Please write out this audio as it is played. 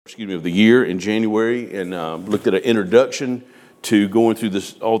of the year in January, and looked at an introduction to going through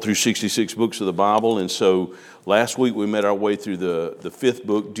this all through 66 books of the Bible. And so last week we made our way through the fifth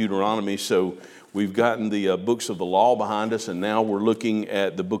book, Deuteronomy. So we've gotten the books of the law behind us, and now we're looking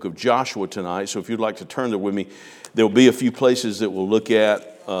at the book of Joshua tonight. So if you'd like to turn there with me, there'll be a few places that we'll look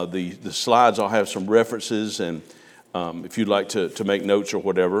at. The slides, I'll have some references, and if you'd like to make notes or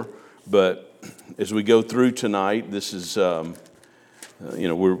whatever. But as we go through tonight, this is,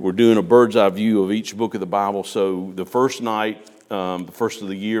 we're doing a bird's eye view of each book of the Bible. So the first night, the first of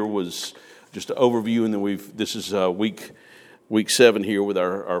the year was just an overview, and then this is week 7 here with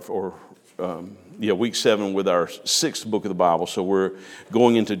week 7 with our sixth book of the Bible. So we're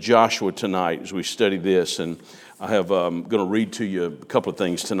going into Joshua tonight as we study this, and I have going to read to you a couple of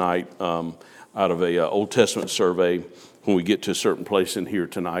things tonight out of a Old Testament survey when we get to a certain place in here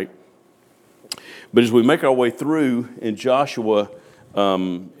tonight. But as we make our way through in Joshua,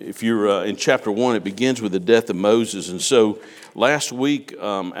 if you're in chapter 1, it begins with the death of Moses. And so last week,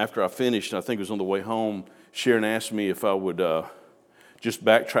 after I finished, I think it was on the way home, Sharon asked me if I would just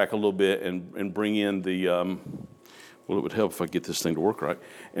backtrack a little bit and bring in the, it would help if I get this thing to work right,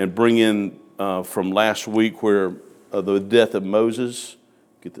 and bring in from last week where the death of Moses,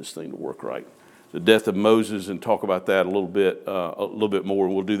 get this thing to work right, the death of Moses, and talk about that a little bit more,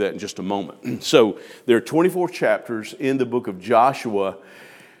 and we'll do that in just a moment. So there are 24 chapters in the book of Joshua,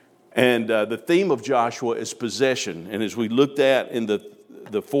 and the theme of Joshua is possession. And as we looked at in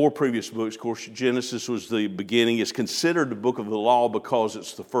the 4 previous books, of course, Genesis was the beginning. It's considered the book of the law because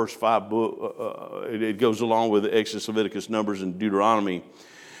it's the first 5 books. It goes along with Exodus, Leviticus, Numbers, and Deuteronomy.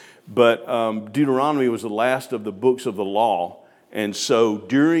 But Deuteronomy was the last of the books of the law. And so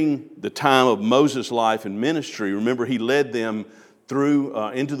during the time of Moses' life and ministry, remember he led them through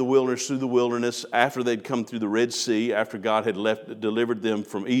into the wilderness after they'd come through the Red Sea, after God had delivered them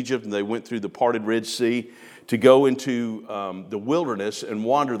from Egypt, and they went through the parted Red Sea to go into the wilderness and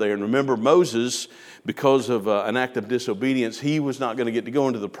wander there. And remember, Moses, because of an act of disobedience, he was not going to get to go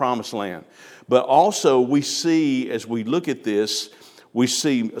into the promised land. But also we see, as we look at this, we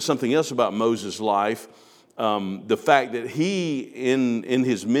see something else about Moses' life. The fact that he, in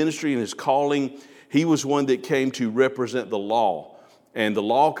his ministry and his calling, he was one that came to represent the law. And the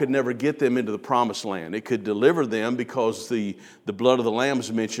law could never get them into the promised land. It could deliver them because the blood of the lamb is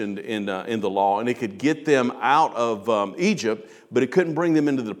mentioned in the law, and it could get them out of Egypt, but it couldn't bring them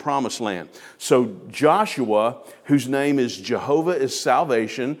into the promised land. So Joshua, whose name is Jehovah is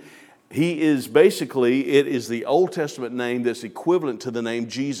salvation, he is basically, it is the Old Testament name that's equivalent to the name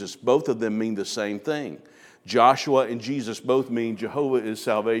Jesus. Both of them mean the same thing. Joshua and Jesus both mean Jehovah is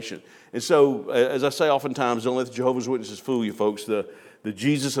salvation. And so, as I say oftentimes, don't let the Jehovah's Witnesses fool you, folks. The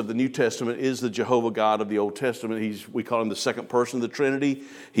Jesus of the New Testament is the Jehovah God of the Old Testament. We call him the second person of the Trinity.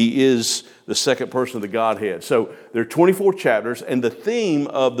 He is the second person of the Godhead. So there are 24 chapters, and the theme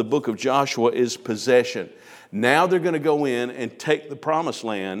of the book of Joshua is possession. Now they're going to go in and take the promised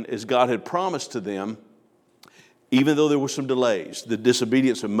land as God had promised to them, even though there were some delays. The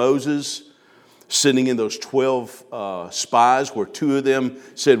disobedience of Moses, sending in those 12 spies, where 2 of them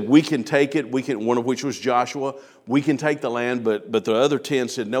said, we can take it, one of which was Joshua, we can take the land, but the other 10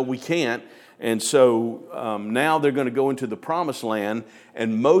 said, no, we can't. And so now they're going to go into the promised land,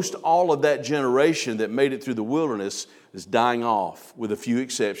 and most all of that generation that made it through the wilderness is dying off, with a few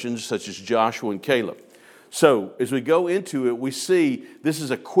exceptions, such as Joshua and Caleb. So as we go into it, we see this is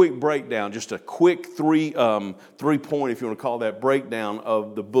a quick breakdown, just a quick three-point, if you want to call that, breakdown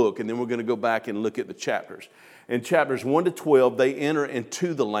of the book. And then we're going to go back and look at the chapters. In chapters 1 to 12, they enter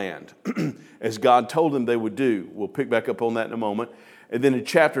into the land, as God told them they would do. We'll pick back up on that in a moment. And then in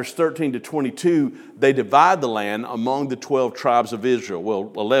chapters 13 to 22, they divide the land among the 12 tribes of Israel.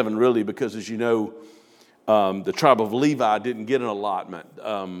 Well, 11 really, because as you know, the tribe of Levi didn't get an allotment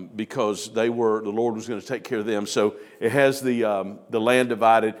because the Lord was going to take care of them. So it has the land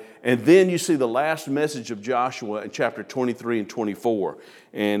divided. And then you see the last message of Joshua in chapter 23 and 24.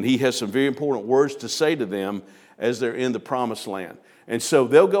 And he has some very important words to say to them as they're in the promised land. And so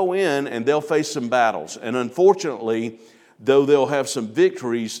they'll go in and they'll face some battles. And unfortunately, though they'll have some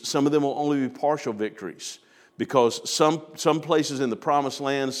victories, some of them will only be partial victories. Because some places in the promised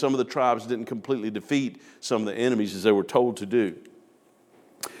land, some of the tribes didn't completely defeat some of the enemies as they were told to do.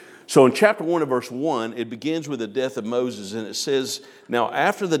 So in chapter 1 of verse 1, it begins with the death of Moses, and it says, now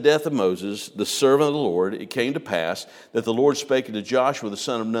after the death of Moses, the servant of the Lord, it came to pass that the Lord spake unto Joshua the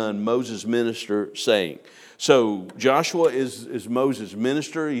son of Nun, Moses' minister, saying. So Joshua is Moses'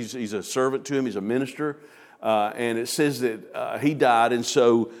 minister. He's a servant to him. He's a minister. And it says that he died, and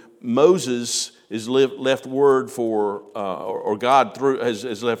so Moses is left word for, or God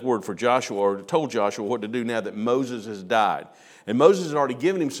has left word for Joshua, or told Joshua what to do now that Moses has died. And Moses had already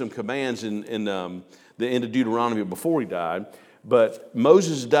given him some commands in the end of Deuteronomy before he died. But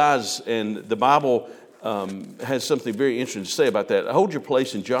Moses dies, and the Bible has something very interesting to say about that. Hold your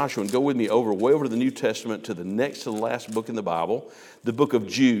place in Joshua and go with me way over to the New Testament, to the next to the last book in the Bible, the book of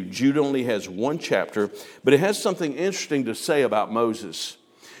Jude. Jude only has one chapter, but it has something interesting to say about Moses.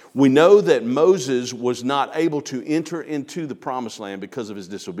 We know that Moses was not able to enter into the promised land because of his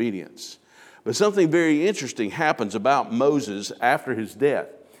disobedience. But something very interesting happens about Moses after his death.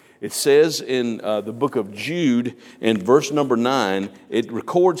 It says in the book of Jude, in verse number 9, it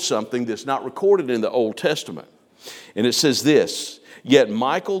records something that's not recorded in the Old Testament. And it says this: "Yet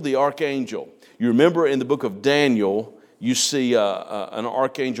Michael the archangel," you remember in the book of Daniel, you see an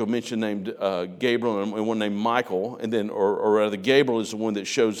archangel mentioned named Gabriel and one named Michael, and then, or rather, Gabriel is the one that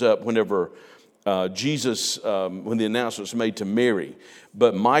shows up whenever Jesus, when the announcement was made to Mary.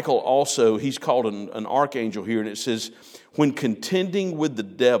 But Michael also, he's called an archangel here, and it says, "When contending with the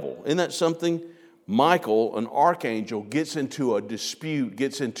devil." Isn't that something? Michael, an archangel, gets into a dispute,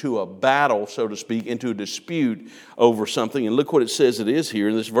 gets into a battle, so to speak, into a dispute over something. And look what it says it is here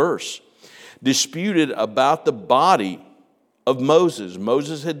in this verse. Disputed about the body of Moses.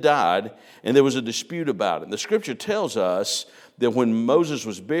 Moses had died, and there was a dispute about it. And the scripture tells us that when Moses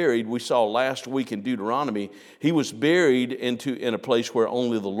was buried, we saw last week in Deuteronomy, he was buried in a place where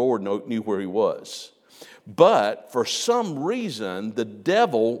only the Lord knew where he was. But for some reason, the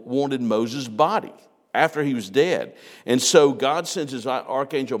devil wanted Moses' body after he was dead. And so God sends his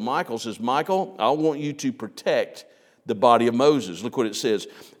archangel Michael, says, "Michael, I want you to protect the body of Moses." Look what it says.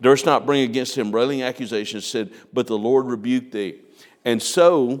 "Durst not bring against him railing accusations, said, but the Lord rebuked thee." And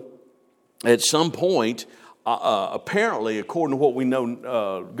so, at some point, apparently, according to what we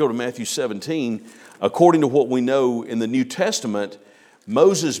know, go to Matthew 17, according to what we know in the New Testament,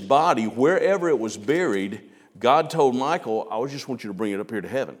 Moses' body, wherever it was buried, God told Michael, "I just want you to bring it up here to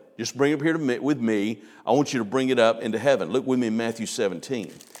heaven. Just bring it up here with me. I want you to bring it up into heaven." Look with me in Matthew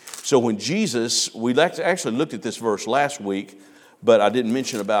 17. So when Jesus, we actually looked at this verse last week, but I didn't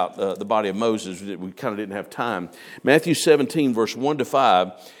mention about the body of Moses. We kind of didn't have time. Matthew 17, verse 1 to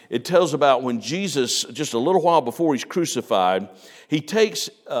 5, it tells about when Jesus, just a little while before he's crucified, he takes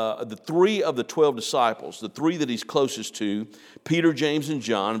the 3 of the 12 disciples, the 3 that he's closest to, Peter, James, and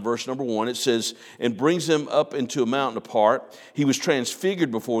John, verse number 1, it says, "And brings them up into a mountain apart. He was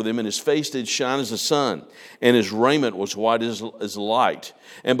transfigured before them, and his face did shine as the sun, and his raiment was white as light.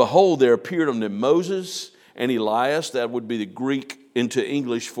 And behold, there appeared unto them Moses and Elias," that would be the Greek into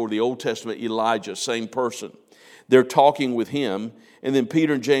English for the Old Testament Elijah, same person. They're talking with him, and then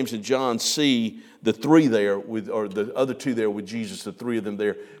Peter and James and John see the 3 there, or the other 2 there with Jesus, the 3 of them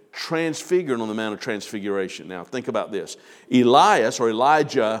there, transfigured on the Mount of Transfiguration. Now, think about this. Elias, or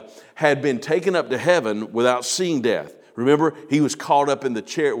Elijah, had been taken up to heaven without seeing death. Remember, he was caught up in the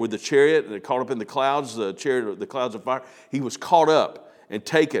chariot with the chariot, and caught up in the clouds, the chariot, the clouds of fire. He was caught up and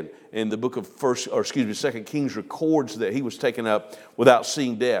taken. And the book of 2 Kings records that he was taken up without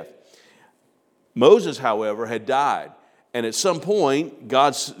seeing death. Moses, however, had died. And at some point,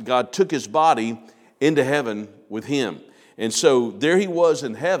 God took his body into heaven with him. And so there he was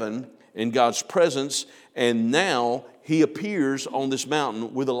in heaven in God's presence. And now he appears on this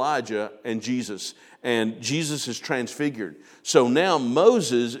mountain with Elijah and Jesus. And Jesus is transfigured. So now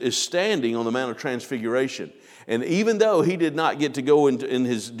Moses is standing on the Mount of Transfiguration. And even though he did not get to go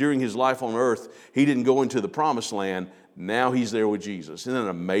during his life on earth, he didn't go into the promised land, now he's there with Jesus. Isn't that an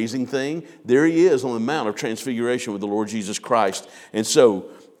amazing thing? There he is on the Mount of Transfiguration with the Lord Jesus Christ. And so,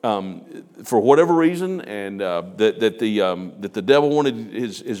 for whatever reason, and that the devil wanted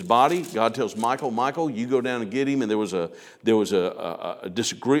his body, God tells Michael, you go down and get him. And there was a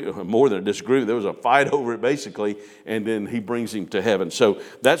disagreement, more than a disagreement. There was a fight over it, basically. And then he brings him to heaven. So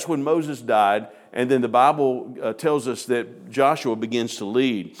that's when Moses died. And then the Bible tells us that Joshua begins to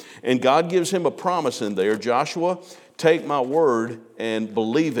lead. And God gives him a promise in there. Joshua, take my word and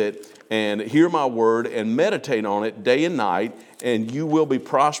believe it, and hear my word and meditate on it day and night, and you will be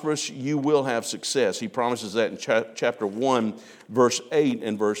prosperous, you will have success. He promises that in chapter 1, verse 8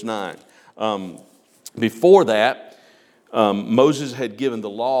 and verse 9. Before that, Moses had given the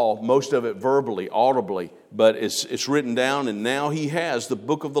law, most of it verbally, audibly, but it's written down, and now he has the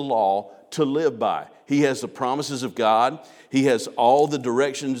book of the law to live by. He has the promises of God. He has all the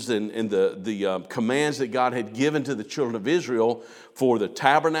directions and the commands that God had given to the children of Israel for the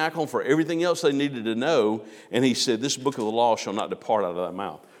tabernacle, for everything else they needed to know. And he said, this book of the law shall not depart out of thy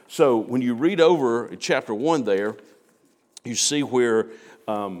mouth. So when you read over chapter 1 there, you see where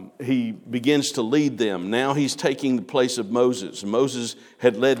he begins to lead them. Now he's taking the place of Moses. Moses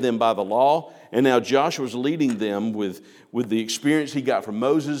had led them by the law, and now Joshua's leading them with the experience he got from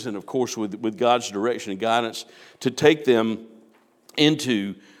Moses, and of course with God's direction and guidance to take them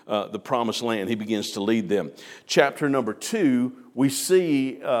into the promised land. He begins to lead them. Chapter number 2, we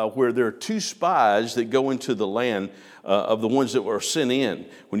see where there are 2 spies that go into the land of the ones that were sent in.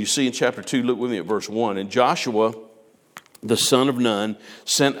 When you see in chapter 2, look with me at verse 1. And Joshua, the son of Nun,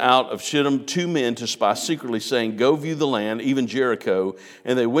 sent out of Shittim 2 men to spy secretly, saying, "Go view the land, even Jericho."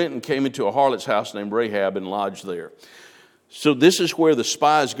 And they went and came into a harlot's house named Rahab and lodged there. So this is where the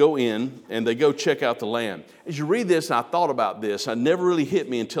spies go in and they go check out the land. As you read this, and I thought about this, it never really hit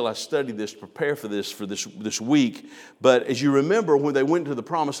me until I studied this, prepare for this week. But as you remember, when they went to the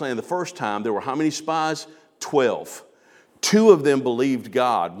promised land the first time, there were how many spies? 12. 2 of them believed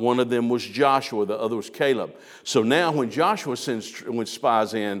God. One of them was Joshua, the other was Caleb. So now when Joshua sends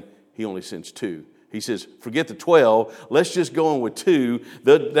spies in, he only sends 2. He says, forget the 12, let's just go in with 2.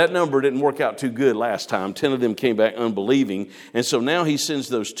 That number didn't work out too good last time. 10 of them came back unbelieving. And so now he sends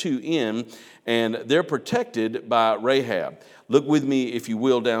those 2 in, and they're protected by Rahab. Look with me, if you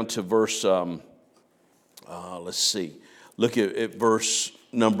will, down to verse, let's see. Look at verse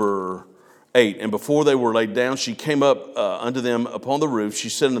number 8. And before they were laid down, she came up unto them upon the roof. She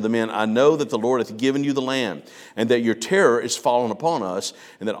said unto the men, "I know that the Lord hath given you the land, and that your terror is fallen upon us,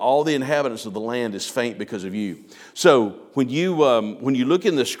 and that all the inhabitants of the land is faint because of you." So when you look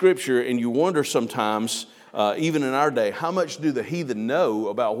in the Scripture and you wonder sometimes, even in our day, how much do the heathen know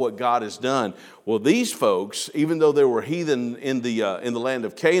about what God has done? Well, these folks, even though they were heathen in the land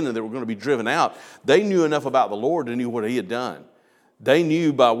of Canaan, they were going to be driven out, they knew enough about the Lord to know what He had done. They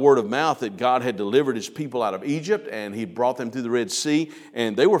knew by word of mouth that God had delivered His people out of Egypt, and He brought them through the Red Sea,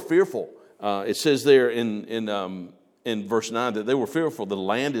 and they were fearful. It says there in verse 9 that they were fearful. The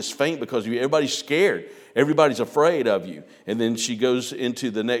land is faint because of you. Everybody's scared. Everybody's afraid of you. And then she goes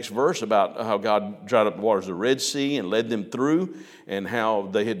into the next verse about how God dried up the waters of the Red Sea and led them through, and how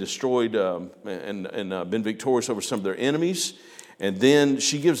they had destroyed and been victorious over some of their enemies. And then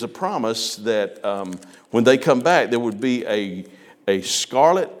she gives a promise that when they come back, there would be a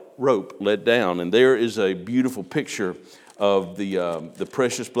scarlet rope let down. And there is a beautiful picture of the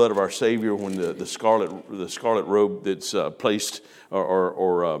precious blood of our Savior when the scarlet robe that's placed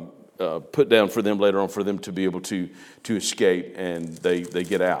or put down for them later on for them to be able to escape, and they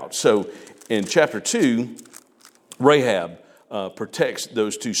get out. So in chapter 2, Rahab protects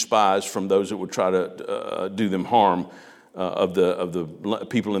those 2 spies from those that would try to do them harm of the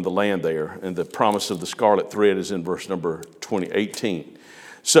people in the land there. And the promise of the scarlet thread is in verse number 18.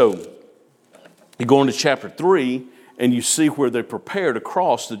 So you go into chapter 3 and you see where they prepare to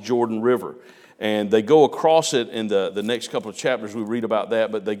cross the Jordan River. And they go across it in the next couple of chapters. We read about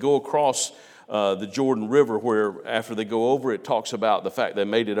that, but they go across the Jordan River, where after they go over, it talks about the fact they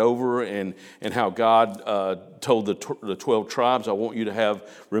made it over, and how God told the 12 tribes, "I want you to have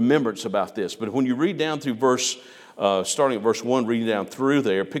remembrance about this." But when you read down through starting at verse 1, reading down through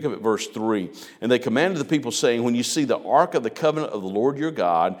there, pick up at verse 3. "And they commanded the people, saying, When you see the ark of the covenant of the Lord your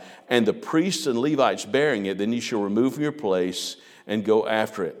God, and the priests and Levites bearing it, then you shall remove from your place and go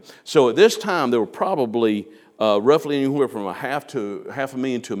after it." So at this time, there were probably roughly anywhere from half a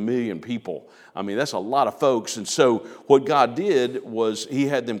million to 1 million people. I mean, that's a lot of folks. And so what God did was He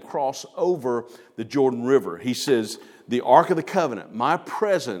had them cross over the Jordan River. He says, the Ark of the Covenant, my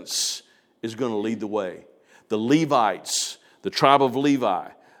presence is going to lead the way. The Levites, the tribe of Levi,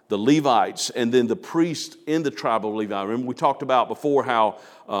 the Levites, and then the priests in the tribe of Levi. Remember, we talked about before how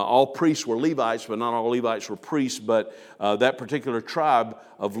all priests were Levites, but not all Levites were priests. But that particular tribe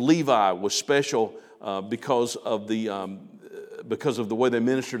of Levi was special because of the way they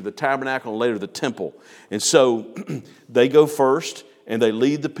ministered the tabernacle and later the temple. And so they go first and they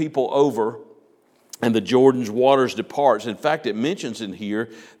lead the people over, and the Jordan's waters departs. In fact, it mentions in here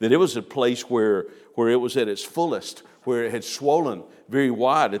that it was a place where it was at its fullest, where it had swollen very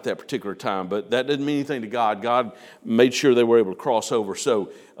wide at that particular time. But that didn't mean anything to God. God made sure they were able to cross over. So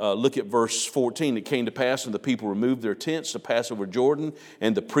look at verse 14. "It came to pass, and the people removed their tents to pass over Jordan,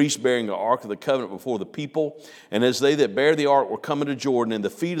 and the priests bearing the ark of the covenant before the people. And as they that bear the ark were coming to Jordan, and the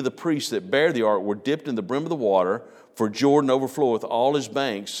feet of the priests that bear the ark were dipped in the brim of the water, for Jordan overfloweth all his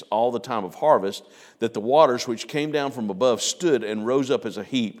banks all the time of harvest, that the waters which came down from above stood and rose up as a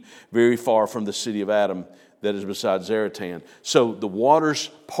heap very far from the city of Adam, that is beside Zaratan." So the waters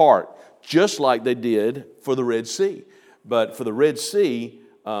part, just like they did for the Red Sea. But for the Red Sea,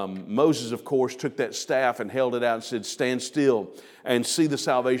 Moses, of course, took that staff and held it out and said, "Stand still and see the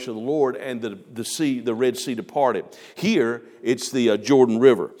salvation of the Lord," and the Red Sea departed. Here, it's the Jordan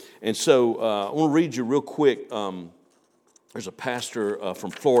River. And so I want to read you real quick. There's a pastor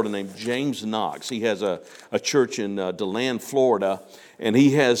from Florida named James Knox. He has a church in DeLand, Florida, and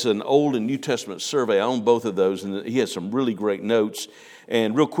he has an Old and New Testament survey. I own both of those, and he has some really great notes.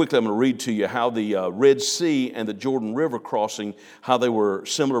 And real quickly, I'm going to read to you how the Red Sea and the Jordan River crossing, how they were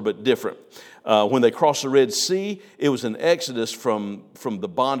similar but different. When they crossed the Red Sea, it was an exodus from the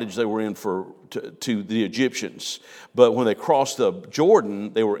bondage they were in to the Egyptians. But when they crossed the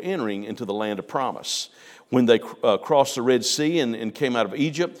Jordan, they were entering into the land of promise. When they crossed the Red Sea and came out of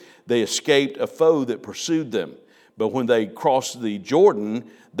Egypt, they escaped a foe that pursued them. But when they crossed the Jordan,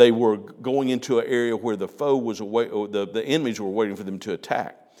 they were going into an area where the foe was away, or the enemies were waiting for them to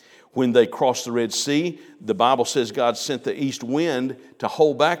attack. When they crossed the Red Sea, the Bible says God sent the east wind to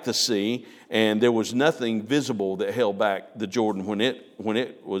hold back the sea, and there was nothing visible that held back the Jordan when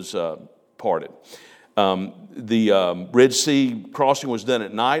it was parted. The Red Sea crossing was done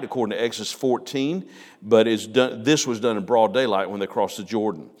at night, according to Exodus 14, but this was done in broad daylight when they crossed the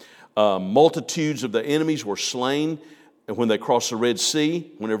Jordan. Multitudes of the enemies were slain when they crossed the Red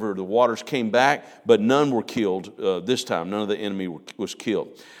Sea, whenever the waters came back, but none were killed this time. None of the enemy was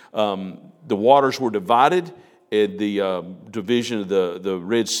killed. The waters were divided at the division of the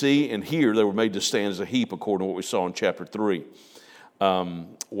Red Sea, and here they were made to stand as a heap, according to what we saw in chapter 3.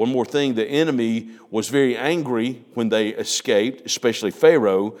 One more thing, the enemy was very angry when they escaped, especially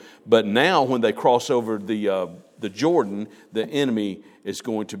Pharaoh, but now when they cross over the Jordan, the enemy is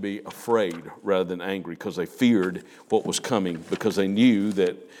going to be afraid rather than angry, because they feared what was coming, because they knew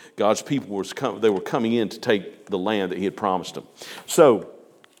that God's people were coming in to take the land that he had promised them. So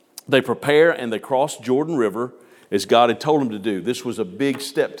they prepare and they cross Jordan River as God had told them to do. This was a big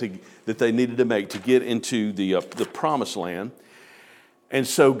step that they needed to make to get into the promised land. And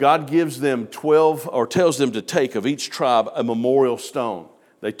so God gives them 12, or tells them to take of each tribe a memorial stone.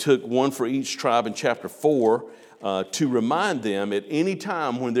 They took one for each tribe in chapter 4 to remind them at any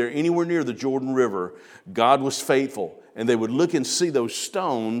time when they're anywhere near the Jordan River, God was faithful. And they would look and see those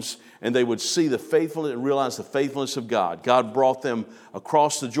stones, and they would see the faithfulness and realize the faithfulness of God. God brought them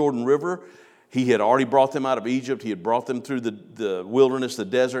across the Jordan River. He had already brought them out of Egypt. He had brought them through the wilderness, the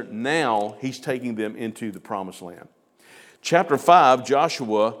desert. Now he's taking them into the promised land. Chapter 5,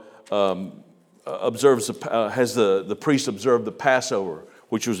 Joshua has the priest observe the Passover,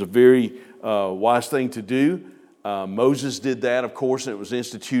 which was a very wise thing to do. Moses did that, of course, and it was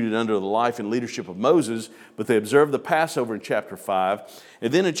instituted under the life and leadership of Moses, but they observed the Passover in chapter 5.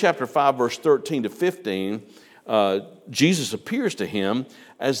 And then in chapter 5, verse 13 to 15, Jesus appears to him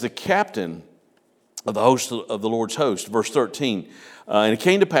as the captain of the host of the Lord's host. Verse 13, and it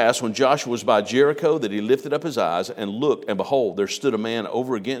came to pass when Joshua was by Jericho that he lifted up his eyes and looked, and behold, there stood a man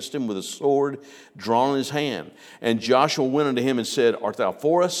over against him with a sword drawn in his hand. And Joshua went unto him and said, Art thou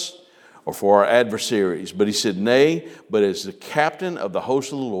for us, or for our adversaries? But he said, Nay, but as the captain of the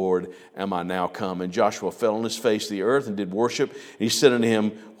host of the Lord am I now come. And Joshua fell on his face to the earth and did worship. And he said unto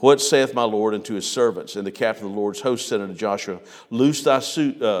him, What saith my Lord unto his servants? And the captain of the Lord's host said unto Joshua, Loose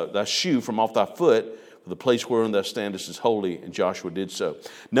thy shoe from off thy foot, for the place wherein thou standest is holy. And Joshua did so.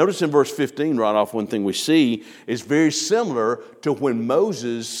 Notice in verse 15, right off, one thing we see is very similar to when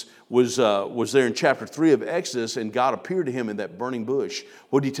Moses was there in chapter 3 of Exodus, and God appeared to him in that burning bush.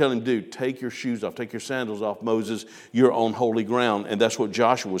 What did he tell him to do? Take your shoes off, take your sandals off, Moses, you're on holy ground. And that's what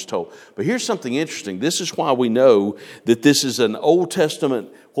Joshua was told. But here's something interesting. This is why we know that this is an Old Testament,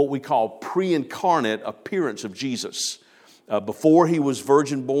 what we call pre-incarnate appearance of Jesus. Before he was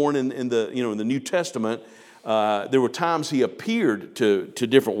virgin born in the New Testament, there were times he appeared to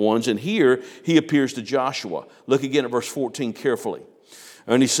different ones, and here he appears to Joshua. Look again at verse 14 carefully.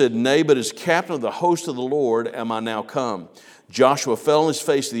 And he said, Nay, but as captain of the host of the Lord am I now come. Joshua fell on his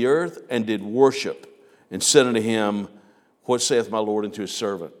face to the earth and did worship, and said unto him, What saith my Lord unto his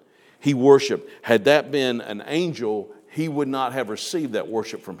servant? He worshiped. Had that been an angel, he would not have received that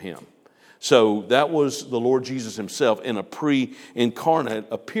worship from him. So that was the Lord Jesus himself in a pre-incarnate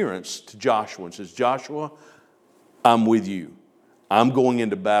appearance to Joshua, and says, Joshua, I'm with you. I'm going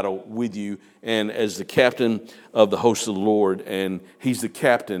into battle with you, and as the captain of the host of the Lord, and he's the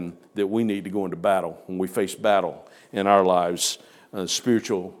captain that we need to go into battle when we face battle in our lives,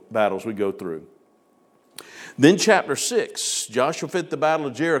 spiritual battles we go through. Then chapter 6, Joshua fit the battle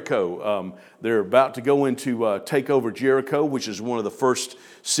of Jericho. They're about to go into take over Jericho, which is one of the first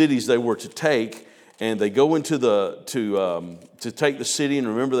cities they were to take. And they go into to take the city, and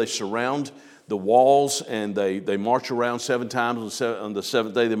remember they surround the walls, and they march around 7 times. On the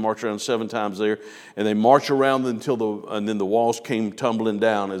seventh day, they march around 7 times there, and they march around and then the walls came tumbling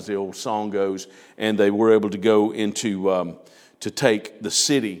down, as the old song goes, and they were able to go into to take the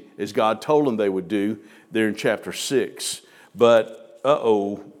city as God told them they would do there in chapter 6. But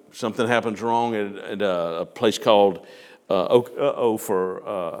something happens wrong at a place called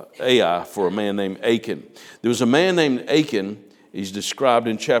for Ai, for a man named Achan. There was a man named Achan. He's described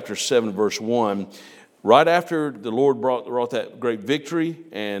in chapter 7, verse 1. Right after the Lord brought that great victory,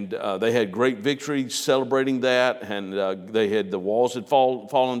 and they had great victory celebrating that, and the walls had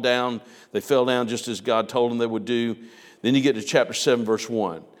fallen down. They fell down just as God told them they would do. Then you get to chapter 7, verse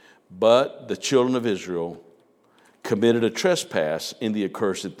 1. But the children of Israel committed a trespass in the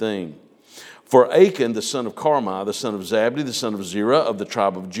accursed thing. For Achan, the son of Carmi, the son of Zabdi, the son of Zerah, of the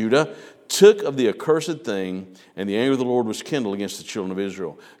tribe of Judah, took of the accursed thing, and the anger of the Lord was kindled against the children of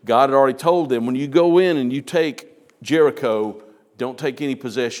Israel. God had already told them, when you go in and you take Jericho, don't take any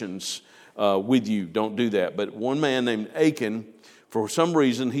possessions with you. Don't do that. But one man named Achan, for some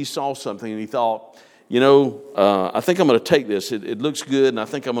reason, he saw something and he thought, I think I'm going to take this. It looks good, and I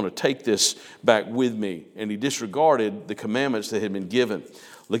think I'm going to take this back with me. And he disregarded the commandments that had been given.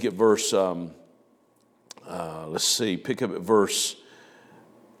 Look at verse, pick up at verse,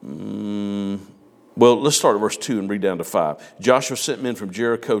 let's start at verse 2 and read down to 5. Joshua sent men from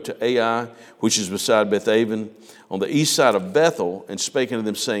Jericho to Ai, which is beside Bethaven, on the east side of Bethel, and spake unto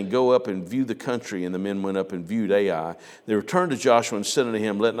them, saying, Go up and view the country. And the men went up and viewed Ai. They returned to Joshua and said unto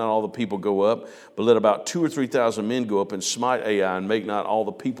him, Let not all the people go up, but let about 2,000 or 3,000 men go up and smite Ai, and make not all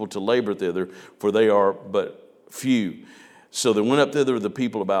the people to labor thither, for they are but few. So they went up thither the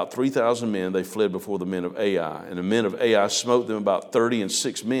people, about 3,000 men. They fled before the men of Ai. And the men of Ai smote them about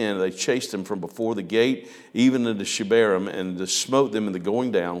 36 men. They chased them from before the gate, even into Shebarim, and they smote them in the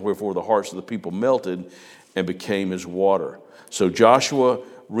going down, wherefore the hearts of the people melted and became as water. So Joshua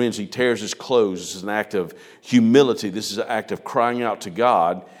rends, he tears his clothes. This is an act of humility. This is an act of crying out to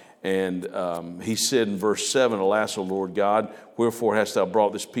God. And he said in verse 7, Alas, O Lord God, wherefore hast thou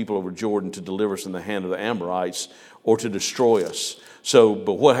brought this people over Jordan to deliver us in the hand of the Amorites, or to destroy us? So,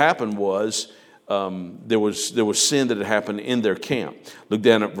 but what happened was there was sin that had happened in their camp. Look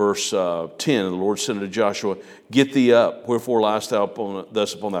down at verse 10. And the Lord said unto Joshua, Get thee up, wherefore liest thou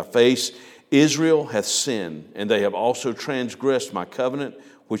thus upon thy face? Israel hath sinned, and they have also transgressed my covenant,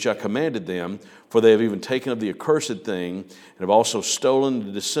 which I commanded them, for they have even taken of the accursed thing, and have also stolen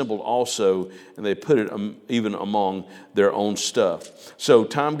and dissembled also, and they put it even among their own stuff. So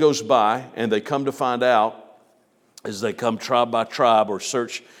time goes by, and they come to find out, as they come tribe by tribe, or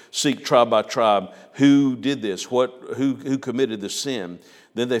seek tribe by tribe, who did this, who committed the sin.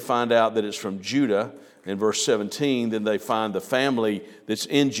 Then they find out that it's from Judah. In verse 17, then they find the family that's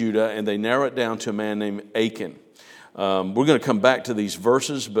in Judah, and they narrow it down to a man named Achan. We're going to come back to these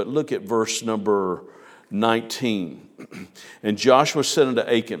verses, but look at verse number 19. And Joshua said unto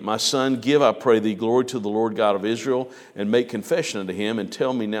Achan, My son, give, I pray thee, glory to the Lord God of Israel, and make confession unto him, and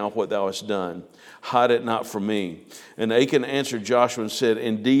tell me now what thou hast done. Hide it not from me. And Achan answered Joshua and said,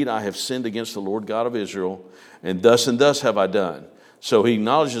 Indeed, I have sinned against the Lord God of Israel, and thus have I done. So he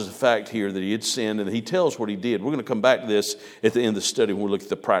acknowledges the fact here that he had sinned, and he tells what he did. We're going to come back to this at the end of the study when we look at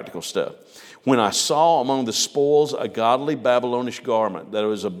the practical stuff. When I saw among the spoils a godly Babylonish garment, that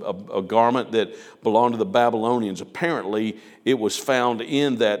was a garment that belonged to the Babylonians. Apparently, it was found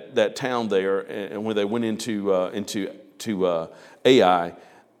in that town there, and when they went into Ai,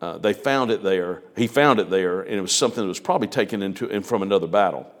 they found it there. He found it there, and it was something that was probably taken from another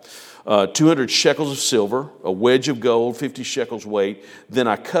battle. 200 shekels of silver, a wedge of gold, 50 shekels weight. Then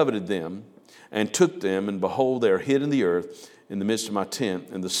I coveted them and took them, and behold, they are hid in the earth in the midst of my tent,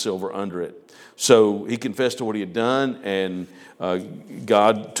 and the silver under it. So he confessed to what he had done, and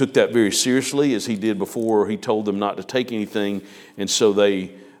God took that very seriously, as he did before. He told them not to take anything, and so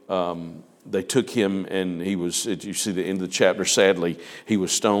they took him, and he was, you see the end of the chapter, sadly, he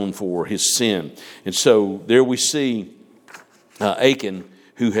was stoned for his sin. And so there we see Achan,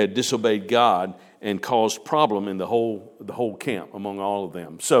 who had disobeyed God and caused problem in the whole camp among all of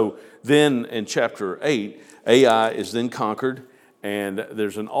them. So then in chapter 8, Ai is then conquered, and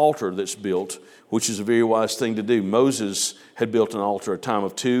there's an altar that's built, which is a very wise thing to do. Moses had built an altar a time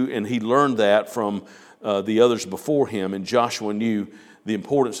of two, and he learned that from the others before him, and Joshua knew the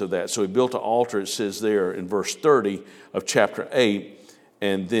importance of that. So he built an altar, it says there in verse 30 of chapter 8,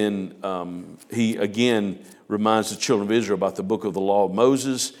 and then he again reminds the children of Israel about the book of the law of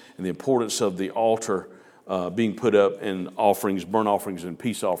Moses and the importance of the altar being put up and offerings, burnt offerings and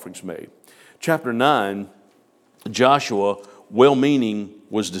peace offerings made. Chapter 9, Joshua well-meaning,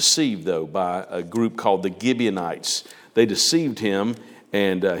 was deceived, though, by a group called the Gibeonites. They deceived him,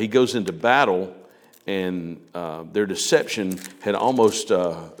 and he goes into battle, and their deception had almost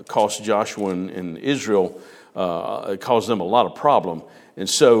cost Joshua and Israel, it caused them a lot of problem. And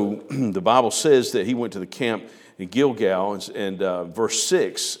so the Bible says that he went to the camp in Gilgal, and verse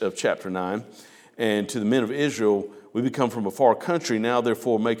 6 of chapter 9, and to the men of Israel, we become from a far country, now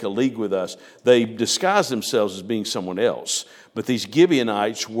therefore make a league with us. They disguised themselves as being someone else. But these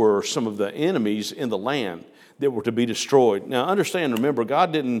Gibeonites were some of the enemies in the land that were to be destroyed. Now understand, remember,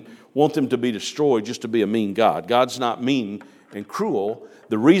 God didn't want them to be destroyed just to be a mean God. God's not mean and cruel.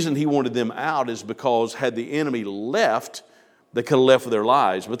 The reason he wanted them out is because had the enemy left, they could have left with their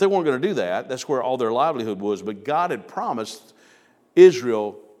lives. But they weren't going to do that. That's where all their livelihood was. But God had promised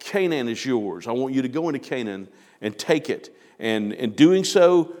Israel, Canaan is yours. I want you to go into Canaan and take it. And in doing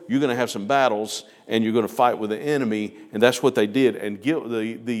so, you're going to have some battles, and you're going to fight with the enemy. And that's what they did. And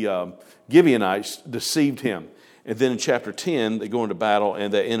the Gibeonites deceived him. And then in chapter 10, they go into battle,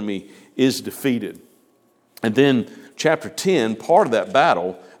 and the enemy is defeated. And then chapter 10, part of that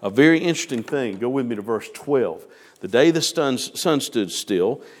battle, a very interesting thing. Go with me to verse 12. The day the sun stood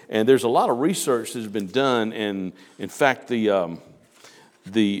still, and there's a lot of research that has been done. And in fact, I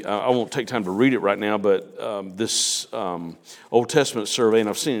won't take time to read it right now, but this Old Testament survey, and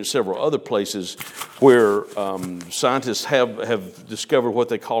I've seen it in several other places, where scientists have discovered what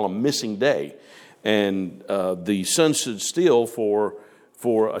they call a missing day. And the sun stood still for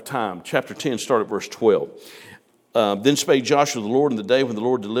a time. Chapter 10, start at verse 12. Then spake Joshua the Lord in the day when the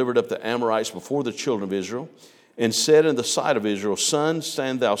Lord delivered up the Amorites before the children of Israel, and said in the sight of Israel, Sun,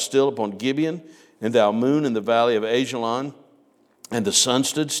 stand thou still upon Gibeon, and thou moon in the valley of Ajalon. And the sun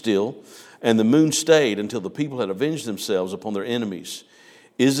stood still, and the moon stayed until the people had avenged themselves upon their enemies.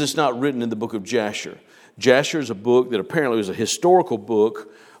 Is this not written in the book of Jasher? Jasher is a book that apparently was a historical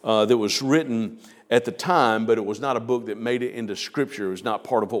book that was written at the time, but it was not a book that made it into Scripture. It was not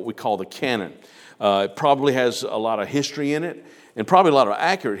part of what we call the canon. It probably has a lot of history in it, and probably a lot of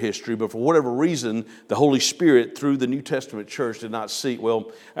accurate history, but for whatever reason, the Holy Spirit, through the New Testament church, did not see, well,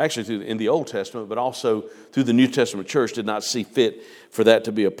 actually in the Old Testament, but also through the New Testament church, did not see fit for that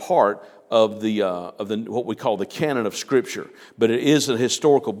to be a part of the what we call the canon of Scripture. But it is a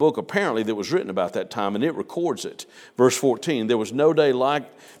historical book, apparently, that was written about that time, and it records it. Verse 14, there was no day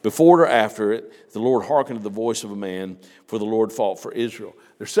like before it or after it. The Lord hearkened to the voice of a man, for the Lord fought for Israel.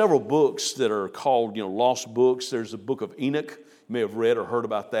 There's several books that are called, lost books. There's the book of Enoch. You may have read or heard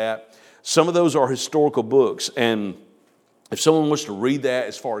about that. Some of those are historical books, and if someone wants to read that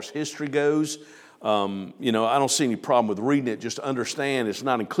as far as history goes, I don't see any problem with reading it. Just understand it's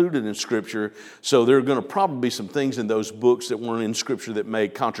not included in Scripture, so there are going to probably be some things in those books that weren't in Scripture that may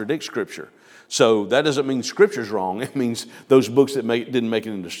contradict Scripture. So that doesn't mean Scripture's wrong. It means those books that didn't make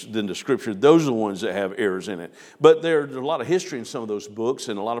it into Scripture, those are the ones that have errors in it. But there's a lot of history in some of those books,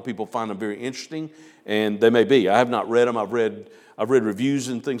 and a lot of people find them very interesting, and they may be. I have not read them. I've read reviews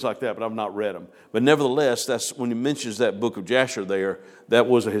and things like that, but I've not read them. But nevertheless, that's when he mentions that book of Jasher there, that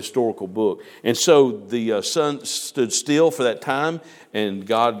was a historical book. And so the sun stood still for that time, and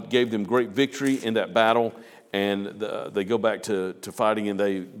God gave them great victory in that battle, and they go back to fighting, and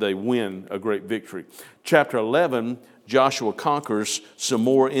they win a great victory. Chapter 11, Joshua conquers some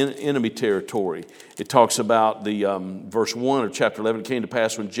more enemy territory. It talks about the verse 1 of chapter 11. It came to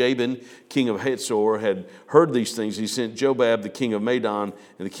pass when Jabin, king of Hatzor, had heard these things, he sent Jobab, the king of Madon,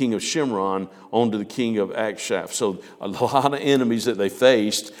 and the king of Shimron, on to the king of Akshaph. So a lot of enemies that they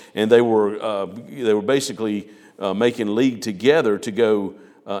faced, and they were basically making league together to go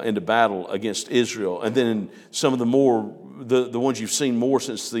into battle against Israel. And then some of the ones you've seen more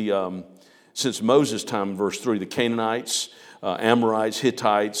since Moses' time, verse 3, the Canaanites, Amorites,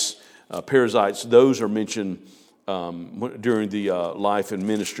 Hittites, Perizzites, those are mentioned during the life and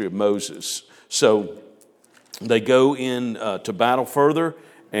ministry of Moses. So they go in to battle further,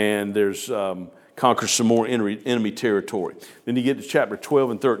 and there's conquer some more enemy territory. Then you get to chapter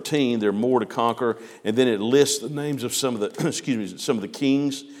 12 and 13, there are more to conquer, and then it lists the names of some of the some of the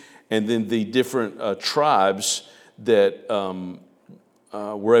kings, and then the different tribes that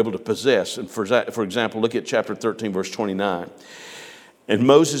were able to possess. And for example, look at chapter 13, verse 29. And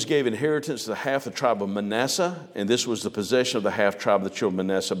Moses gave inheritance to the half the tribe of Manasseh, and this was the possession of the half tribe of the children of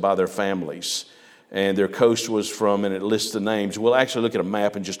Manasseh by their families. And their coast was from, and it lists the names. We'll actually look at a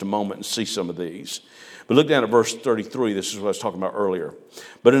map in just a moment and see some of these. But look down at verse 33. This is what I was talking about earlier.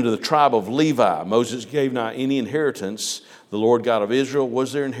 But unto the tribe of Levi, Moses gave not any inheritance. The Lord God of Israel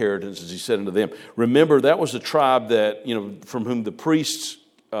was their inheritance, as he said unto them. Remember, that was the tribe that, from whom the priests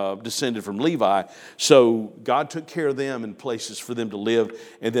descended from Levi. So God took care of them and places for them to live.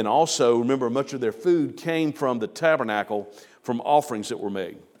 And then also, remember, much of their food came from the tabernacle, from offerings that were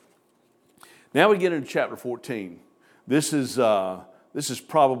made. Now we get into chapter 14. This is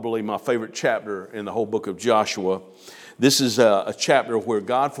probably my favorite chapter in the whole book of Joshua. This is a chapter where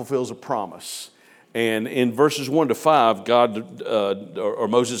God fulfills a promise. And in verses 1 to 5,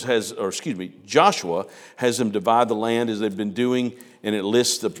 Joshua has them divide the land as they've been doing, and it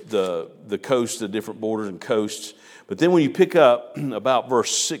lists the coast, the different borders and coasts. But then when you pick up about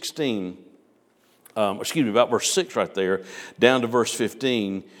verse 16, about verse 6 right there, down to verse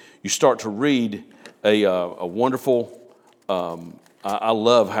 15, you start to read a wonderful. I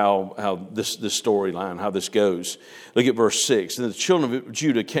love how this storyline, how this goes. Look at verse 6. And the children of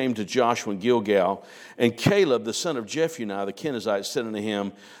Judah came to Joshua in Gilgal, and Caleb, the son of Jephunneh, the Kenizzite, said unto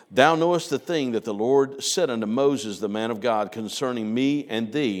him, Thou knowest the thing that the Lord said unto Moses, the man of God, concerning me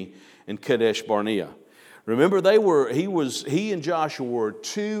and thee in Kadesh Barnea. Remember, he and Joshua were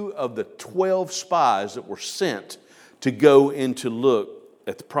 2 of the 12 spies that were sent to go in to look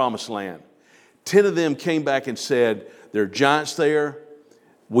at the promised land. 10 of them came back and said, there are giants there.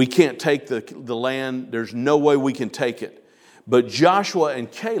 We can't take the land. There's no way we can take it. But Joshua and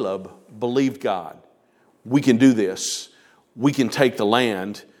Caleb believed God. We can do this. We can take the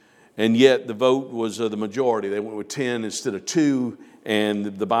land. And yet the vote was the majority. They went with 10 instead of 2. And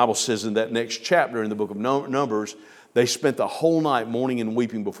the Bible says in that next chapter in the book of Numbers, they spent the whole night mourning and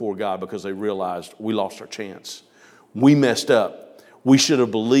weeping before God because they realized we lost our chance. We messed up. We should have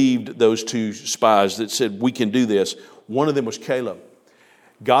believed those 2 spies that said we can do this. One of them was Caleb.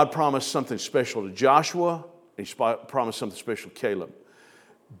 God promised something special to Joshua, and He promised something special to Caleb.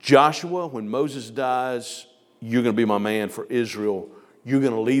 Joshua, when Moses dies, you're going to be my man for Israel. You're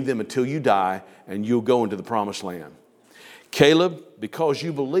going to lead them until you die, and you'll go into the promised land. Caleb, because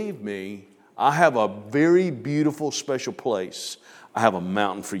you believe me, I have a very beautiful, special place. I have a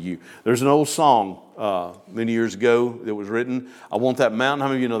mountain for you. There's an old song many years ago that was written. I want that mountain. How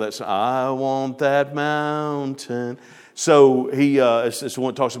many of you know that song? I want that mountain. So it's the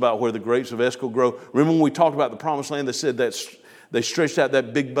one that talks about where the grapes of Eshcol grow. Remember when we talked about the promised land, they said that they stretched out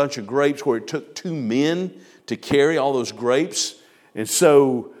that big bunch of grapes where it took 2 men to carry all those grapes. And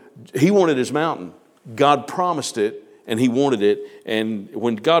so he wanted his mountain. God promised it, and he wanted it. And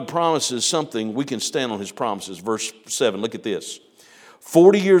when God promises something, we can stand on his promises. Verse 7, look at this.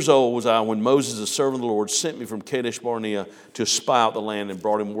 40 years old was I when Moses, the servant of the Lord, sent me from Kadesh Barnea to spy out the land and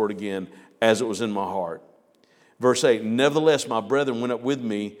brought him word again as it was in my heart. Verse 8, nevertheless, my brethren went up with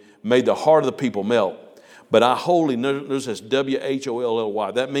me, made the heart of the people melt. But I wholly, notice that's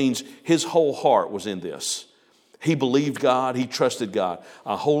W-H-O-L-L-Y. That means his whole heart was in this. He believed God. He trusted God.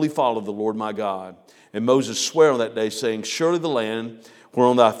 I wholly followed the Lord my God. And Moses sware on that day, saying, surely the land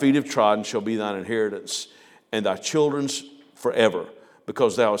whereon thy feet have trodden shall be thine inheritance, and thy children's forever,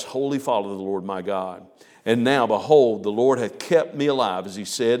 because thou hast wholly followed the Lord my God. And now, behold, the Lord hath kept me alive, as he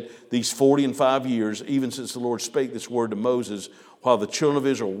said, these 45 years, even since the Lord spake this word to Moses, while the children of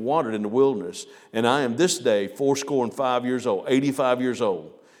Israel wandered in the wilderness. And I am this day 85 years old, 85 years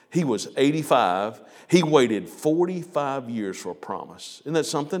old. He was 85. He waited 45 years for a promise. Isn't that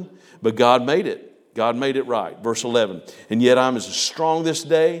something? But God made it. God made it right. Verse 11, and yet I'm as strong this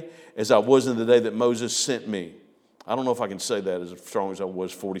day as I was in the day that Moses sent me. I don't know if I can say that as strong as I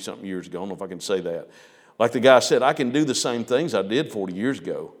was 40-something years ago. I don't know if I can say that. Like the guy said, I can do the same things I did 40 years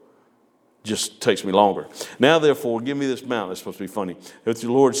ago. Just takes me longer. Now, therefore, give me this mountain. That's supposed to be funny. If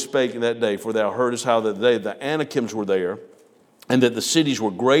the Lord spake in that day, for thou heardest how that day the Anakims were there, and that the cities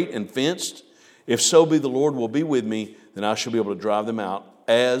were great and fenced. If so be the Lord will be with me, then I shall be able to drive them out,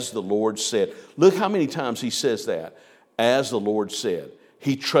 as the Lord said. Look how many times he says that. As the Lord said.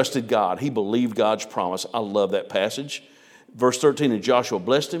 He trusted God. He believed God's promise. I love that passage. Verse 13, and Joshua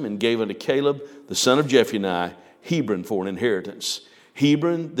blessed him and gave unto Caleb, the son of Jephunneh, Hebron for an inheritance.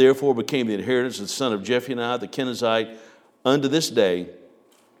 Hebron therefore became the inheritance of the son of Jephunneh, the Kenizzite, unto this day,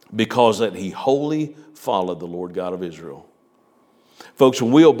 because that he wholly followed the Lord God of Israel. Folks,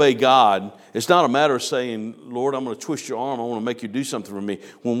 when we obey God, it's not a matter of saying, Lord, I'm going to twist your arm. I want to make you do something for me.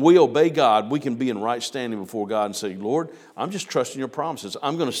 When we obey God, we can be in right standing before God and say, Lord, I'm just trusting your promises.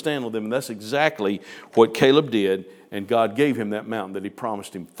 I'm going to stand with them. And that's exactly what Caleb did. And God gave him that mountain that he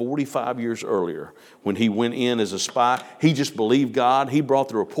promised him 45 years earlier when he went in as a spy. He just believed God. He brought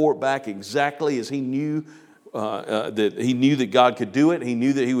the report back exactly as he knew that God could do it. He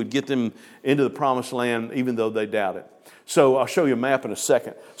knew that he would get them into the promised land even though they doubted. So I'll show you a map in a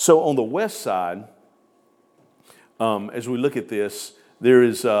second. So on the west side, as we look at this, there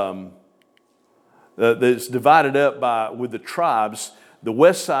is it's divided up with the tribes. The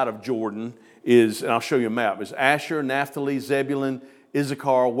west side of Jordan is, and I'll show you a map, is Asher, Naphtali, Zebulun,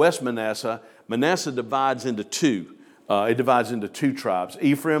 Issachar, West Manasseh. Manasseh divides into two. It divides into two tribes,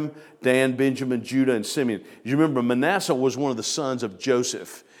 Ephraim, Dan, Benjamin, Judah, and Simeon. You remember, Manasseh was one of the sons of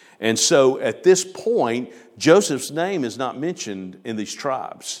Joseph. And so at this point, Joseph's name is not mentioned in these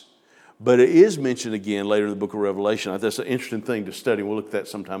tribes. But it is mentioned again later in the book of Revelation. That's an interesting thing to study. We'll look at that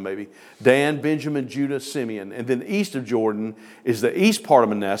sometime maybe. Dan, Benjamin, Judah, Simeon. And then east of Jordan is the east part of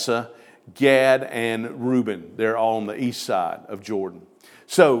Manasseh, Gad and Reuben. They're all on the east side of Jordan.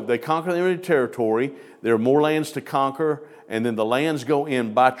 So they conquer the territory. There are more lands to conquer. And then the lands go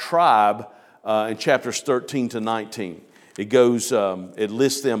in by tribe in chapters 13 to 19. It goes, it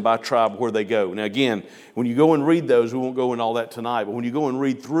lists them by tribe where they go. Now again, when you go and read those, we won't go into all that tonight, but when you go and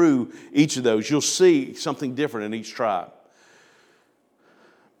read through each of those, you'll see something different in each tribe.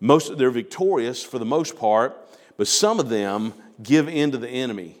 They're victorious for the most part, but some of them give in to the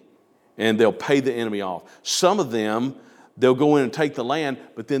enemy and they'll pay the enemy off. Some of them, they'll go in and take the land,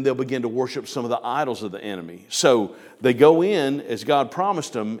 but then they'll begin to worship some of the idols of the enemy. So they go in as God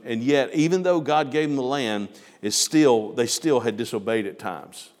promised them, and yet even though God gave them the land, they still had disobeyed at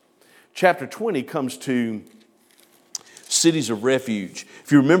times. Chapter 20 comes to cities of refuge.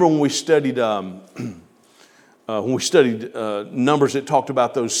 If you remember when we studied Numbers, it talked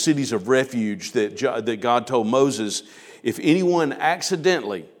about those cities of refuge that God told Moses, if anyone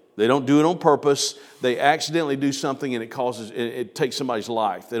accidentally, they don't do it on purpose, they accidentally do something and it takes somebody's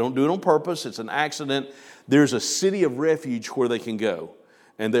life. They don't do it on purpose, it's an accident. There's a city of refuge where they can go.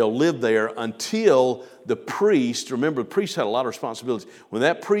 And they'll live there until the priest, remember the priest had a lot of responsibilities. When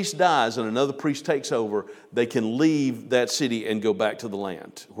that priest dies and another priest takes over, they can leave that city and go back to the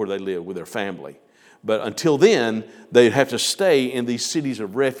land where they live with their family. But until then, they'd have to stay in these cities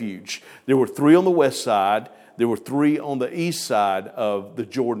of refuge. There were 3 on the west side. There were 3 on the east side of the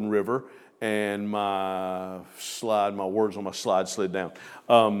Jordan River. And my words on my slide slid down.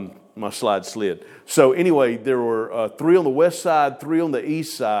 My slide slid. So anyway, there were 3 on the west side, 3 on the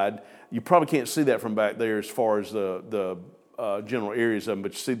east side. You probably can't see that from back there as far as the general areas of them,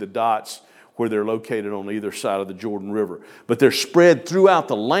 but you see the dots where they're located on either side of the Jordan River. But they're spread throughout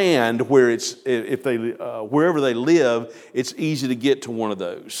the land where wherever they live, it's easy to get to one of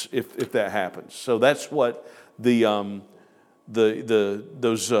those if that happens. So that's what those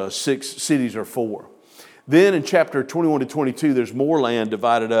 6 cities are for. Then in chapter 21 to 22, there's more land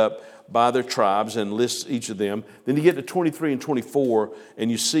divided up by their tribes and lists each of them. Then you get to 23 and 24, and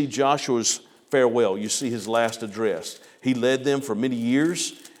you see Joshua's farewell. You see his last address. He led them for many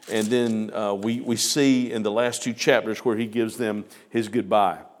years, and then we see in the last 2 chapters where he gives them his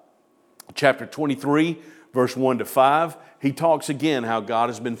goodbye. Chapter 23, verse 1 to 5, he talks again how God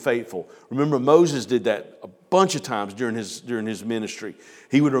has been faithful. Remember, Moses did that a bunch of times during his ministry.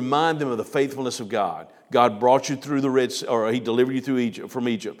 He would remind them of the faithfulness of God. God brought you through the Red Sea, or he delivered you from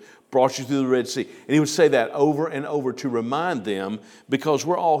Egypt, brought you through the Red Sea. And he would say that over and over to remind them, because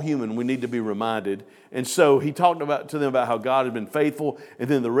we're all human, we need to be reminded. And so he talked to them about how God had been faithful. And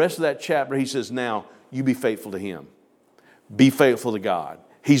then the rest of that chapter, he says, now you be faithful to him. Be faithful to God.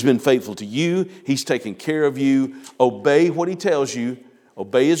 He's been faithful to you. He's taken care of you. Obey what he tells you.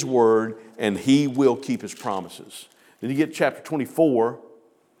 Obey his word, and he will keep his promises. Then you get to chapter 24.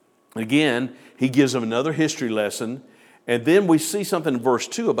 Again, he gives them another history lesson. And then we see something in verse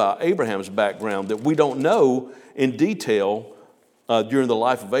 2 about Abraham's background that we don't know in detail during the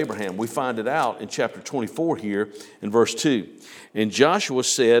life of Abraham. We find it out in chapter 24 here in verse 2. And Joshua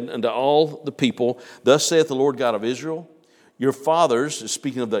said unto all the people, thus saith the Lord God of Israel, your fathers,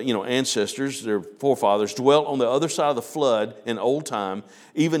 speaking of the ancestors, their forefathers, dwelt on the other side of the flood in old time,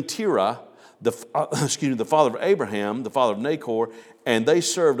 even Terah, the father of Abraham, the father of Nahor, and they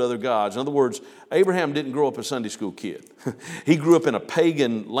served other gods. In other words, Abraham didn't grow up a Sunday school kid. He grew up in a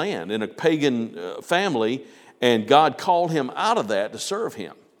pagan land, in a pagan family, and God called him out of that to serve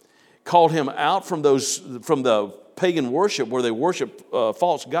him. Called him out from the pagan worship where they worship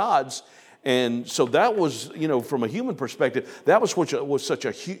false gods. And so that was, from a human perspective, that was such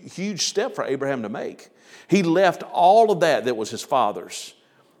a huge step for Abraham to make. He left all of that was his father's,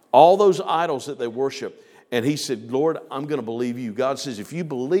 all those idols that they worship. And he said, Lord, I'm going to believe you. God says, if you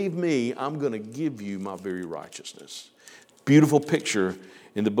believe me, I'm going to give you my very righteousness. Beautiful picture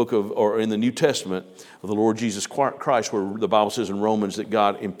in the New Testament of the Lord Jesus Christ, where the Bible says in Romans that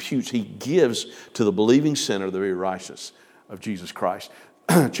God imputes, he gives to the believing sinner the very righteousness of Jesus Christ.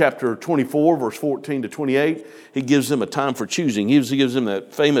 Chapter 24, verse 14 to 28, he gives them a time for choosing. He gives them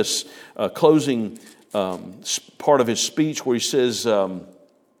that famous closing part of his speech where he says,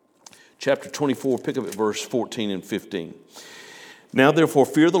 chapter 24, pick up at verse 14 and 15. Now therefore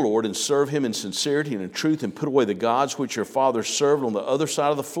fear the Lord and serve him in sincerity and in truth, and put away the gods which your fathers served on the other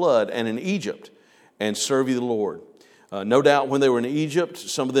side of the flood and in Egypt, and serve ye the Lord. No doubt when they were in Egypt,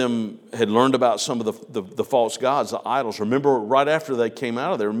 some of them had learned about some of the false gods, the idols. Remember, right after they came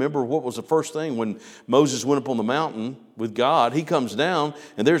out of there, remember what was the first thing when Moses went up on the mountain with God? He comes down,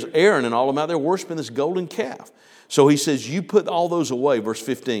 and there's Aaron and all of them out there worshiping this golden calf. So he says, you put all those away, verse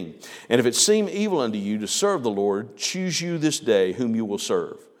 15. And if it seem evil unto you to serve the Lord, choose you this day whom you will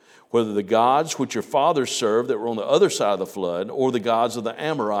serve, whether the gods which your fathers served that were on the other side of the flood, or the gods of the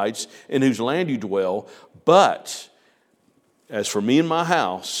Amorites in whose land you dwell. But as for me and my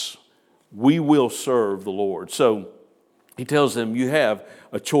house, we will serve the Lord. So he tells them you have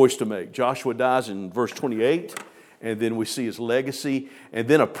a choice to make. Joshua dies in verse 28, and then we see his legacy, and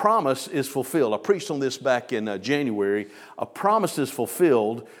then a promise is fulfilled. I preached on this back in January. A promise is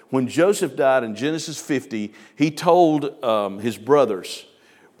fulfilled. When Joseph died in Genesis 50, he told his brothers,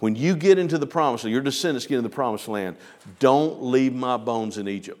 when you get into the promised land, your descendants get into the promised land, don't leave my bones in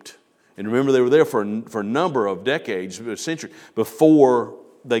Egypt. And remember, they were there for a number of decades, a century, before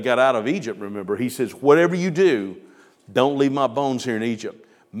they got out of Egypt, remember. He says, whatever you do, don't leave my bones here in Egypt.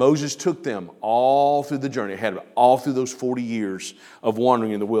 Moses took them all through the journey, had them all through those 40 years of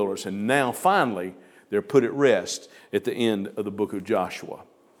wandering in the wilderness. And now, finally, they're put at rest at the end of the book of Joshua.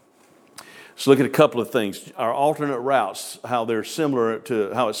 Let's look at a couple of things. Our alternate routes, how it's similar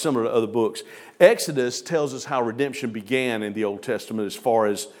to other books. Exodus tells us how redemption began in the Old Testament as far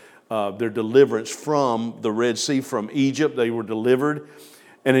as their deliverance from the Red Sea, from Egypt. They were delivered.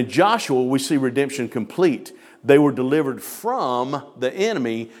 And in Joshua, we see redemption complete. They were delivered from the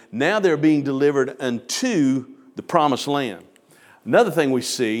enemy. Now they're being delivered unto the promised land. Another thing we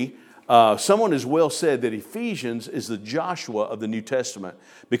see, someone has well said that Ephesians is the Joshua of the New Testament,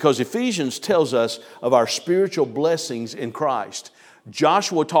 because Ephesians tells us of our spiritual blessings in Christ.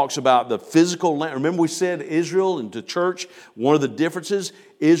 Joshua talks about the physical land. Remember we said Israel and the church, one of the differences,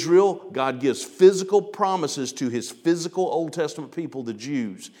 Israel, God gives physical promises to his physical Old Testament people, the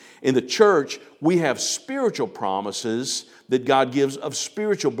Jews. In the church, we have spiritual promises that God gives of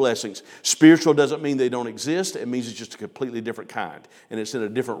spiritual blessings. Spiritual doesn't mean they don't exist. It means it's just a completely different kind, and it's in a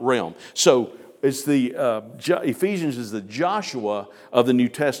different realm. So it's Ephesians is the Joshua of the New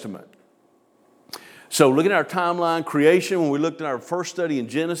Testament. So looking at our timeline, creation, when we looked at our first study in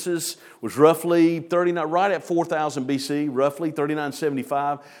Genesis, was roughly 39, right at 4000 BC, roughly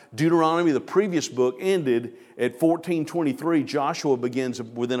 3975. Deuteronomy, the previous book, ended at 1423. Joshua begins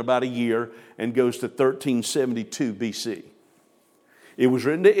within about a year and goes to 1372 BC. It was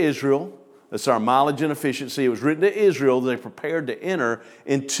written to Israel. That's our mileage and efficiency. It was written to Israel. They prepared to enter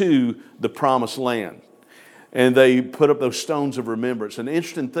into the promised land. And they put up those stones of remembrance. An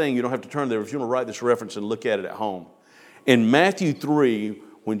interesting thing, you don't have to turn there if you want to write this reference and look at it at home. In Matthew 3,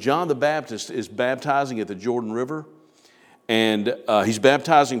 when John the Baptist is baptizing at the Jordan River, and he's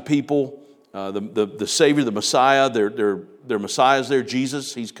baptizing people, the Savior, the Messiah, their Messiah's there,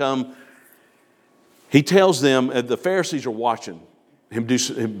 Jesus, he's come. He tells them, the Pharisees are watching him do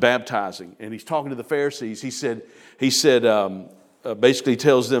him baptizing, and he's talking to the Pharisees. He said, basically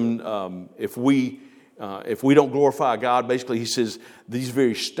tells them, if we don't glorify God, basically he says, these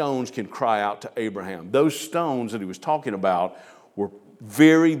very stones can cry out to Abraham. Those stones that he was talking about were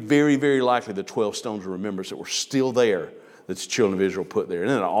very, very, very likely the 12 stones of remembrance that were still there that the children of Israel put there.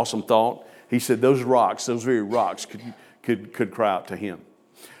 Isn't that an awesome thought? He said those rocks, those very rocks could cry out to him.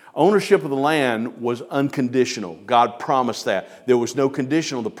 Ownership of the land was unconditional. God promised that. There was no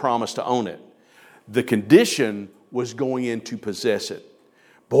condition on the promise to own it. The condition was going in to possess it.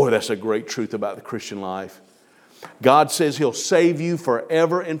 Boy, that's a great truth about the Christian life. God says He'll save you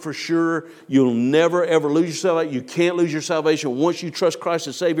forever and for sure. You'll never, ever lose your salvation. You can't lose your salvation. Once you trust Christ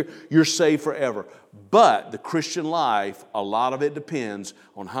as Savior, you're saved forever. But the Christian life, a lot of it depends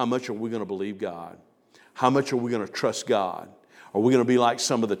on how much are we going to believe God? How much are we going to trust God? Are we going to be like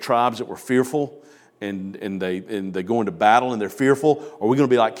some of the tribes that were fearful and they go into battle and they're fearful? Or are we going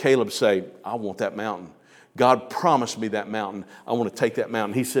to be like Caleb, say, I want that mountain. God promised me that mountain. I want to take that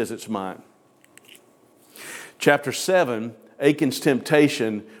mountain. He says it's mine. Chapter 7, Achan's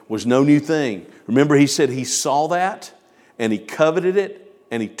temptation was no new thing. Remember, he said he saw that and he coveted it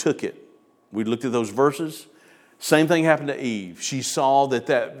and he took it. We looked at those verses. Same thing happened to Eve. She saw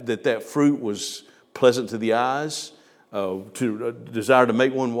that fruit was pleasant to the eyes, to desire to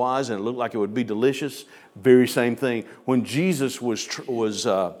make one wise, and it looked like it would be delicious. Very same thing. When Jesus was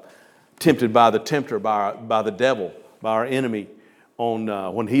tempted by the tempter, by the devil, by our enemy,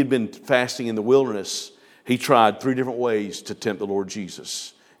 when he had been fasting in the wilderness, he tried 3 different ways to tempt the Lord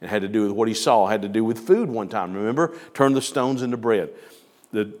Jesus. It had to do with what he saw. It had to do with food one time. Remember? Turn the stones into bread.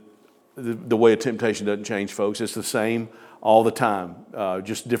 The way of temptation doesn't change, folks. It's the same all the time.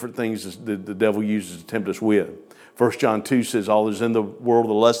 Just different things the devil uses to tempt us with. 1 John 2 says, all that is in the world,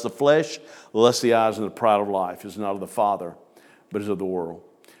 the lust of the flesh, the lust of the eyes, and the pride of life is not of the Father, but is of the world.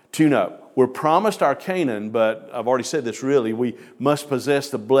 Tune up. We're promised our Canaan, but I've already said this really, we must possess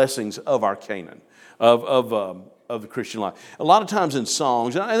the blessings of our Canaan, of the Christian life. A lot of times in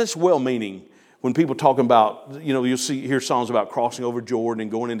songs, and it's well-meaning, when people talk about, you'll hear songs about crossing over Jordan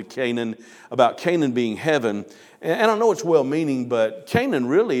and going into Canaan, about Canaan being heaven. And I know it's well-meaning, but Canaan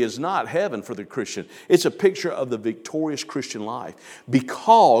really is not heaven for the Christian. It's a picture of the victorious Christian life.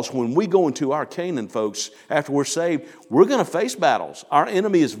 Because when we go into our Canaan, folks, after we're saved, we're going to face battles. Our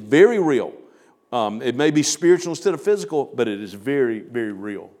enemy is very real. It may be spiritual instead of physical, but it is very, very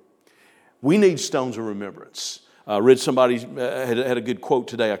real. We need stones of remembrance. I read somebody had a good quote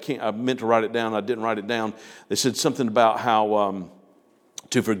today. I meant to write it down. I didn't write it down. They said something about how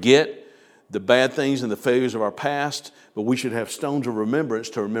to forget the bad things and the failures of our past, but we should have stones of remembrance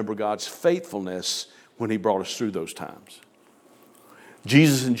to remember God's faithfulness when He brought us through those times.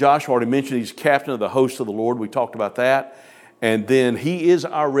 Jesus and Joshua already mentioned He's captain of the host of the Lord. We talked about that. And then He is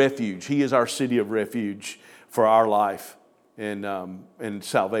our refuge. He is our city of refuge for our life and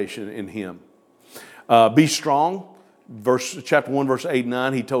salvation in Him. Be strong. Chapter 1, verse 8 and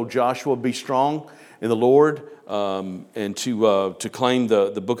 9, He told Joshua, be strong in the Lord, and to claim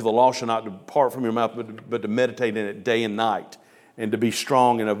the book of the law shall not depart from your mouth, but to meditate in it day and night, and to be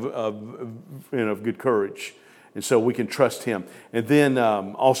strong and of good courage. And so we can trust Him. And then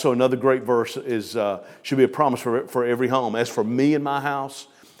also another great verse should be a promise for every home. As for me and my house,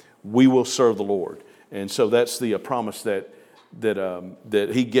 we will serve the Lord. And so that's the promise that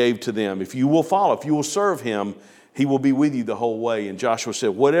He gave to them. If you will follow, if you will serve Him, He will be with you the whole way. And Joshua said,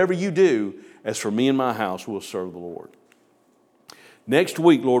 whatever you do, as for me and my house, we'll serve the Lord. Next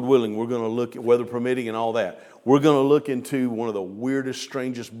week, Lord willing, we're going to look at, weather permitting and all that, we're going to look into one of the weirdest,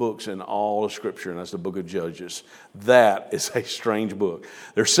 strangest books in all of Scripture, and that's the book of Judges. That is a strange book.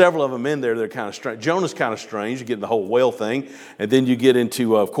 There's several of them in there that are kind of strange. Jonah's kind of strange. You get the whole whale thing, and then you get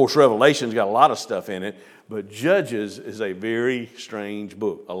into, of course, Revelation's got a lot of stuff in it, but Judges is a very strange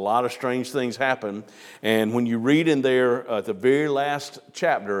book. A lot of strange things happen, and when you read in there at the very last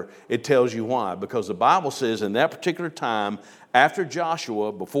chapter, it tells you why. Because the Bible says in that particular time, after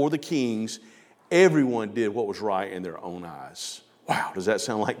Joshua, before the kings, everyone did what was right in their own eyes. Wow, does that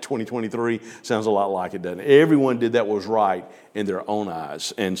sound like 2023? Sounds a lot like it, doesn't it? Everyone did that what was right in their own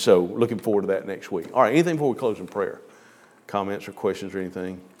eyes. And so looking forward to that next week. All right, anything before we close in prayer? Comments or questions or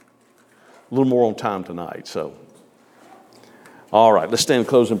anything? A little more on time tonight, so. All right, let's stand and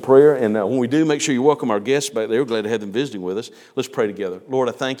close in prayer. And when we do, make sure you welcome our guests back there. We're glad to have them visiting with us. Let's pray together. Lord,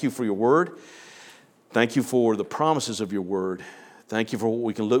 I thank you for your word. Thank you for the promises of your word. Thank you for what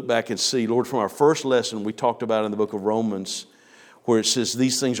we can look back and see. Lord, from our first lesson we talked about in the book of Romans, where it says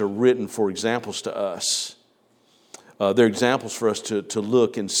these things are written for examples to us. They're examples for us to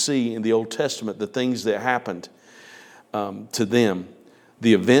look and see in the Old Testament the things that happened to them,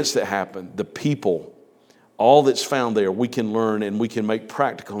 the events that happened, the people, all that's found there we can learn and we can make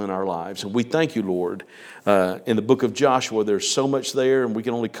practical in our lives. And we thank you, Lord. In the book of Joshua, there's so much there, and we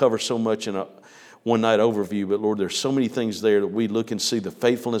can only cover so much in a one-night overview, but Lord, there's so many things there that we look and see the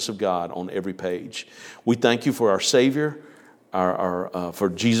faithfulness of God on every page. We thank you for our Savior,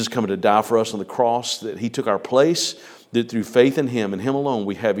 for Jesus coming to die for us on the cross, that He took our place, that through faith in Him and Him alone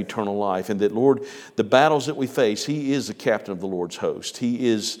we have eternal life, and that, Lord, the battles that we face, He is the captain of the Lord's host. He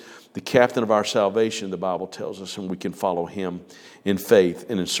is the captain of our salvation, the Bible tells us, and we can follow Him in faith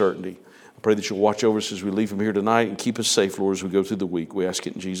and in certainty. I pray that you'll watch over us as we leave from here tonight and keep us safe, Lord, as we go through the week. We ask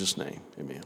it in Jesus' name. Amen.